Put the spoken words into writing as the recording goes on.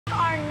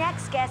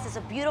next guest is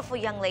a beautiful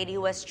young lady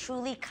who has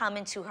truly come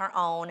into her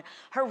own.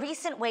 Her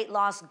recent weight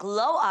loss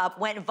glow up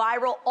went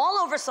viral all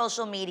over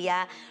social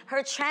media.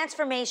 Her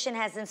transformation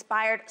has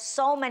inspired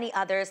so many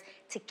others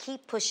to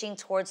keep pushing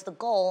towards the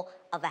goal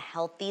of a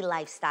healthy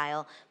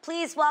lifestyle.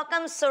 Please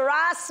welcome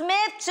Sy'Rai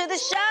Smith to the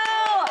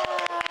show.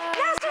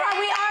 Yes, Sy'Rai,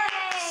 we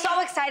are so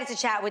excited to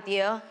chat with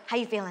you. How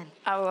you feeling?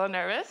 I'm a little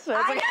nervous.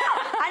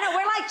 I know,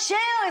 we're like, chill,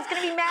 it's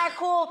gonna be mad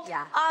cool.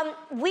 Yeah.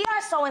 We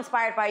are so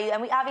inspired by you,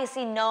 and we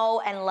obviously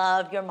know and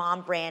love your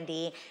mom,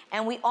 Brandy,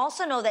 and we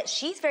also know that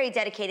she's very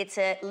dedicated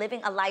to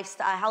living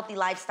a healthy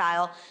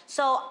lifestyle.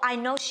 So I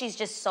know she's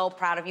just so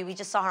proud of you. We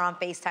just saw her on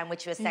FaceTime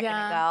with you a second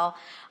ago.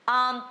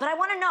 But I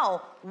wanna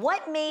know,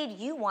 what made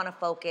you wanna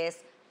focus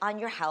on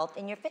your health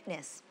and your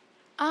fitness?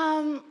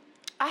 I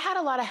had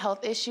a lot of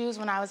health issues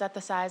when I was at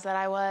the size that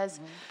I was.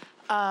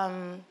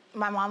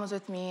 My mom was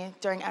with me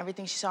during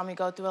everything. She saw me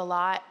go through a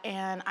lot,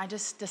 and I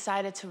just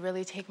decided to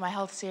really take my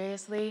health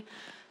seriously.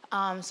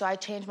 So I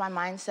changed my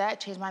mindset,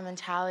 changed my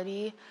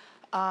mentality,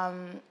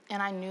 and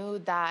I knew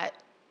that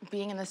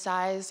being in the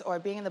size or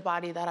being in the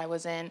body that I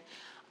was in,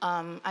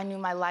 I knew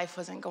my life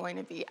wasn't going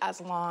to be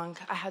as long.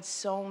 I had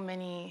so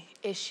many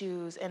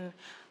issues and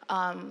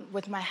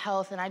with my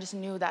health, and I just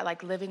knew that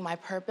like living my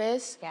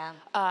purpose,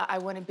 I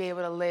wouldn't be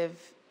able to live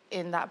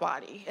in that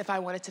body if I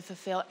wanted to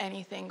fulfill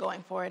anything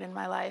going forward in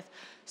my life.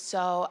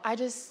 So I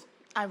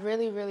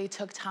really, really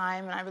took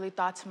time, and I really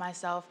thought to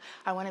myself,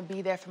 I want to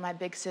be there for my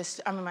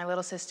my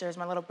little sisters,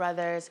 my little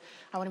brothers.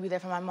 I want to be there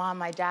for my mom,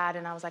 my dad,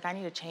 and I was like, I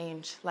need to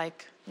change,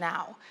 like,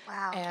 now.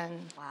 Wow. And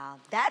wow,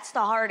 that's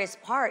the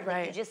hardest part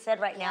that you just said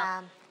right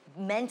now.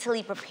 Yeah.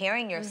 Mentally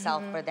preparing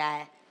yourself for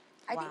that.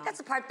 I think that's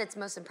the part that's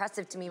most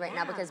impressive to me right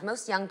now, because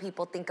most young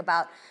people think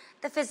about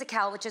the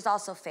physical, which is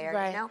also fair,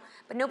 you know?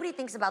 But nobody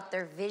thinks about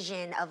their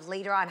vision of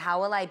later on,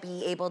 how will I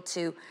be able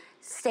to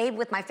stay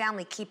with my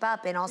family, keep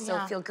up, and also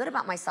feel good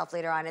about myself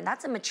later on. And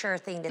that's a mature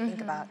thing to think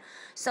about.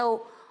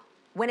 So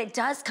when it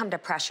does come to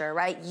pressure,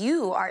 right,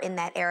 you are in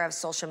that era of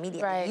social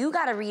media. You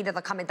gotta read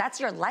the comment, that's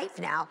your life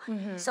now.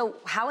 So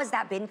how has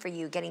that been for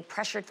you, getting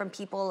pressured from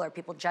people or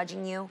people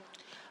judging you?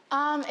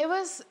 It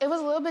was a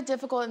little bit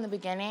difficult in the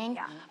beginning.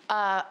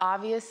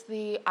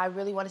 Obviously, I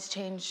really wanted to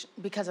change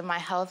because of my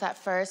health at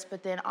first,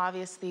 but then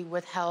obviously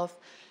with health,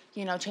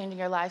 you know, changing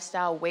your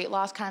lifestyle, weight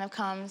loss kind of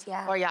comes.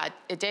 Or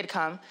it did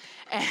come.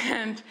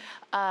 And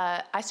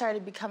I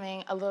started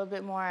becoming a little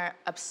bit more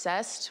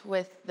obsessed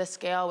with the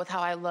scale, with how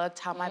I looked,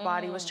 how my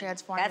body was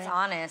transforming. That's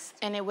honest.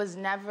 And it was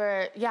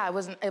never,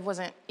 it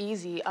wasn't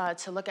easy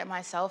to look at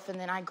myself. And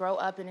then I grow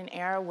up in an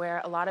era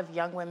where a lot of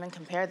young women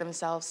compare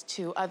themselves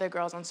to other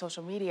girls on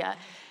social media.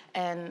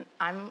 And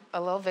I'm a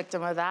little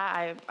victim of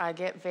that. I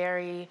get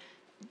very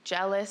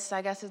jealous,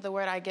 I guess is the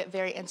word. I get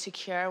very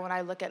insecure when I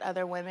look at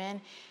other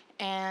women.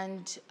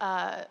 And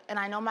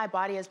I know my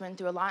body has been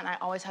through a lot, and I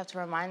always have to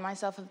remind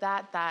myself of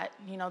that,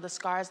 you know, the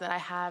scars that I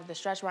have, the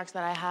stretch marks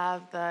that I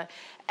have,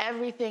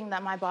 everything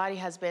that my body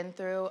has been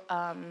through,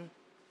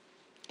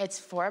 it's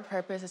for a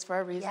purpose, it's for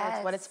a reason,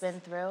 it's what it's been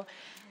through.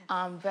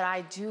 But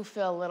I do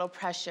feel a little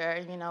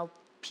pressure, you know,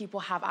 people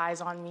have eyes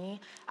on me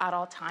at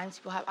all times,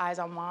 people have eyes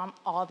on mom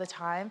all the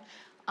time.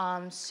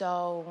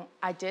 So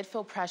I did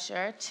feel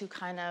pressure to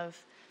kind of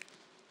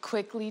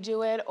quickly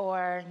do it,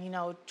 or, you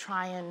know,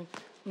 try and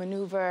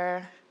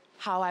maneuver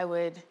how I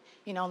would,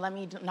 you know, let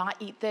me not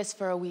eat this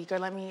for a week, or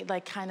let me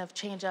like kind of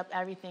change up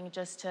everything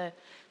just to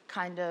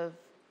kind of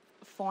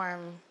form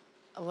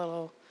a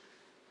little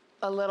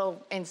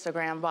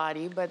Instagram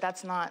body, but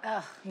that's not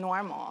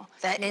normal.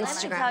 That Instagram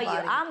Let me tell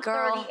body. you, I'm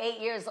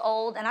 38 years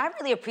old, and I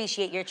really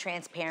appreciate your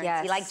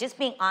transparency. Like, just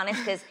being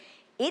honest, because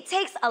it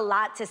takes a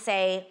lot to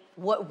say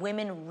what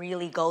women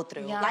really go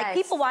through. Like,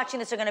 people watching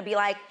this are gonna be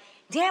like,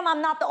 damn,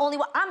 I'm not the only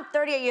one. I'm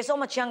 38 years, so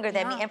much younger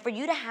than me. And for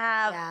you to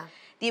have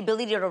the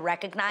ability to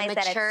recognize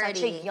that at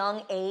such a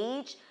young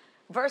age,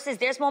 versus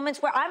there's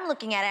moments where I'm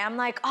looking at it, I'm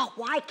like, oh,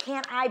 why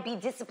can't I be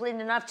disciplined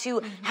enough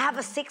to have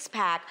a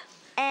six-pack?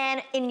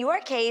 And in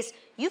your case,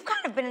 you've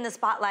kind of been in the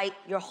spotlight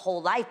your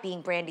whole life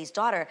being Brandy's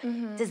daughter.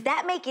 Does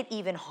that make it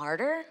even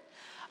harder?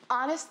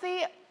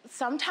 Honestly,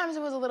 sometimes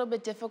it was a little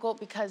bit difficult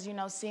because, you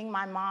know, seeing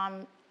my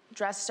mom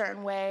dress a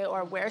certain way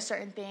or wear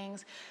certain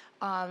things,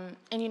 and,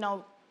 you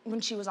know, when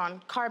she was on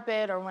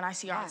carpet or when I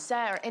see her on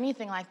set or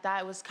anything like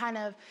that, it was kind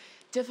of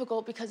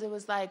difficult because it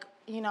was like,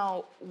 you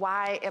know,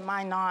 why am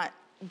I not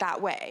that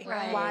way?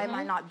 Why am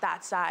I not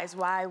that size?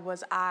 Why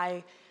was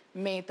I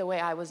made the way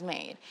I was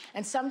made?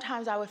 And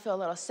sometimes I would feel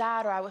a little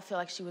sad, or I would feel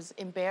like she was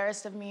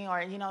embarrassed of me,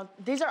 or, you know,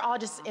 these are all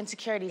just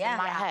insecurities in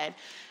my head.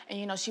 And,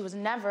 you know, she was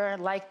never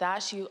like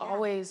that. She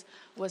always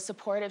was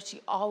supportive.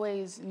 She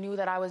always knew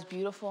that I was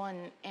beautiful,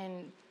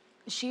 and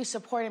she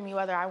supported me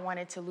whether I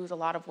wanted to lose a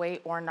lot of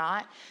weight or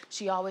not.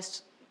 She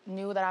always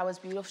knew that I was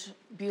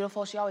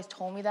beautiful. She always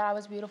told me that I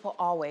was beautiful,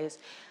 always.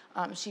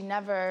 She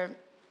never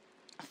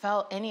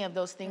felt any of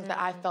those things that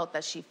I felt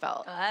that she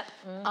felt.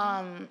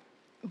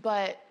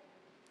 But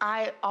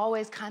I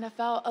always kind of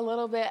felt a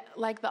little bit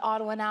like the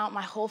odd one out.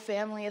 My whole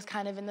family is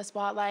kind of in the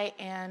spotlight,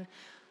 and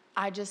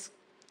I just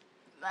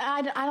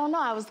I don't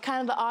know. I was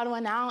kind of the odd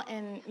one out,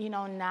 and you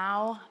know,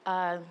 now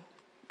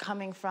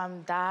coming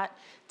from that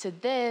to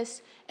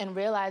this and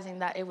realizing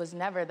that it was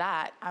never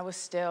that. I was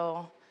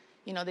still,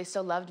 you know, they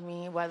still loved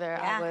me whether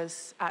I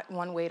was at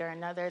one weight or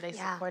another. They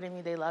supported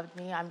me. They loved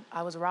me.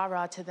 I was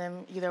rah-rah to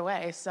them either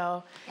way.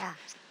 So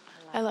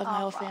I love my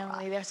whole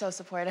family. They're so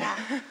supportive.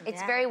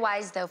 It's very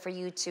wise though for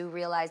you to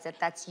realize that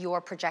that's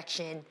your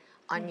projection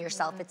on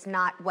yourself. It's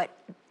not what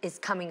is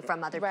coming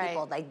from other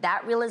people. Like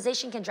that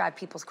realization can drive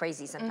people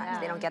crazy sometimes.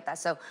 They don't get that.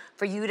 So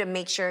for you to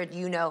make sure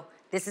you know,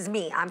 this is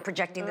me. I'm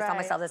projecting this on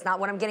myself. That's not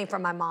what I'm getting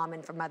from my mom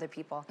and from other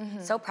people.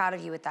 So proud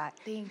of you with that.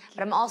 Thank you.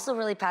 But I'm also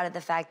really proud of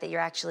the fact that you're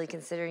actually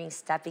considering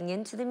stepping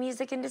into the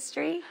music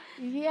industry.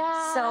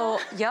 Yeah. So,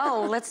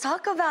 yo, let's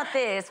talk about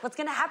this. What's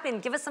gonna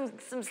happen? Give us some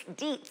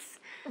deets.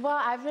 Well,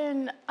 I've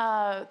been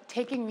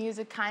taking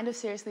music kind of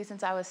seriously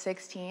since I was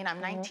 16. I'm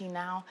 19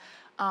 now.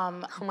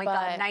 Oh my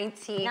God,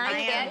 19. I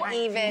can't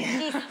even.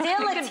 She's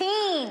still a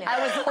teen. I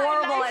was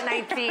horrible at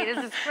 19.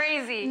 This is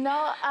crazy.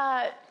 No,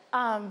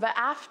 but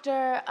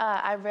after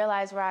I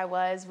realized where I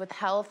was with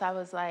health, I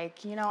was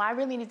like, you know, I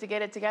really need to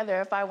get it together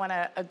if I want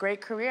a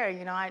great career.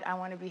 You know, I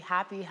want to be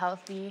happy,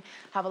 healthy,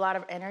 have a lot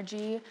of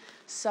energy.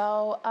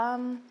 So,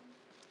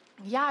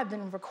 yeah, I've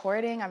been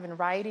recording, I've been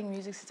writing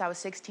music since I was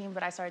 16,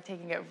 but I started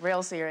taking it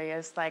real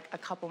serious like a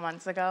couple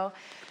months ago.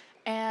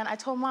 And I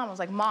told Mom, I was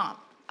like, Mom,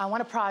 I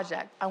want a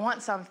project. I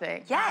want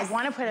something. Yes. I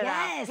want to put it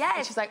out. Yes.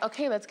 And she's like,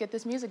 okay, let's get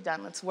this music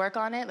done. Let's work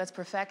on it. Let's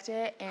perfect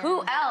it. And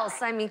who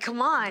else? I mean,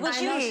 come on.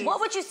 What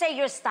would you say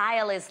your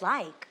style is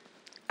like?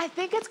 I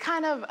think it's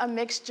kind of a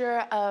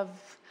mixture of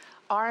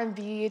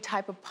R&B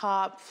type of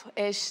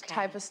pop-ish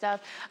type of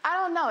stuff. I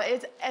don't know.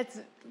 It's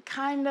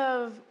kind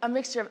of a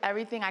mixture of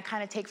everything. I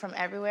kind of take from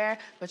everywhere,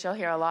 but you'll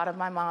hear a lot of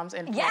my mom's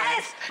influence.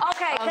 Yes!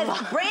 Okay,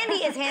 because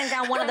Brandy is hands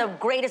down one of the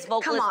greatest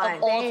vocalists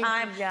of all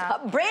time.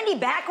 Brandy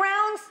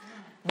backgrounds?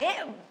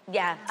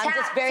 Yeah, I'm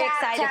just very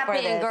excited for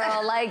this.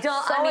 Girl. Like,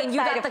 don't, so I mean, you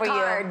got the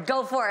card. You.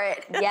 Go for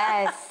it.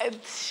 Yes.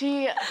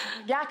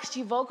 Because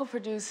she vocal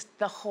produced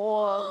the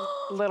whole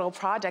little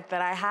project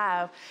that I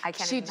have. I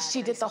can't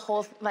She did the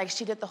whole,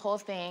 she did the whole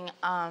thing,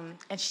 and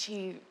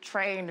she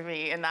trained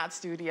me in that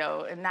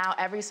studio. And now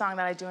every song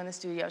that I do in the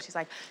studio, she's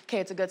like,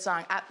 okay, it's a good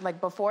song.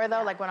 Like before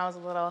though, like when I was a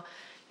little,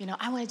 you know,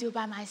 I want to do it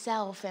by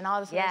myself and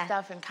all this other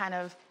stuff, and kind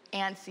of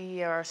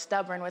antsy or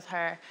stubborn with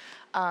her.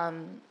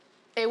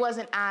 It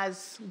wasn't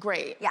as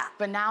great. Yeah.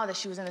 But now that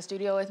she was in the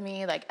studio with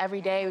me, like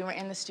every day we were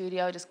in the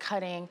studio just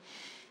cutting,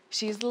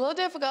 she's a little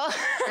difficult.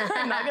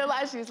 I'm not gonna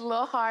lie, she's a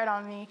little hard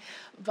on me,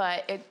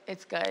 but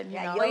it's good.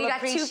 You know? Well, you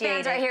got 2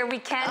 fans right here. We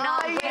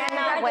cannot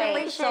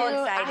wait. So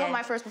excited. I hope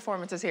my first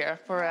performance is here,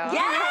 for real.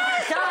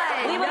 Yes,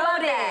 done. We would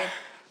love it.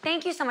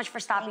 Thank you so much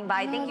for stopping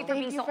by. Thank you for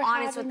being so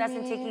honest with us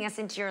and taking us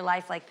into your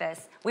life like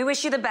this. We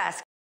wish you the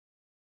best.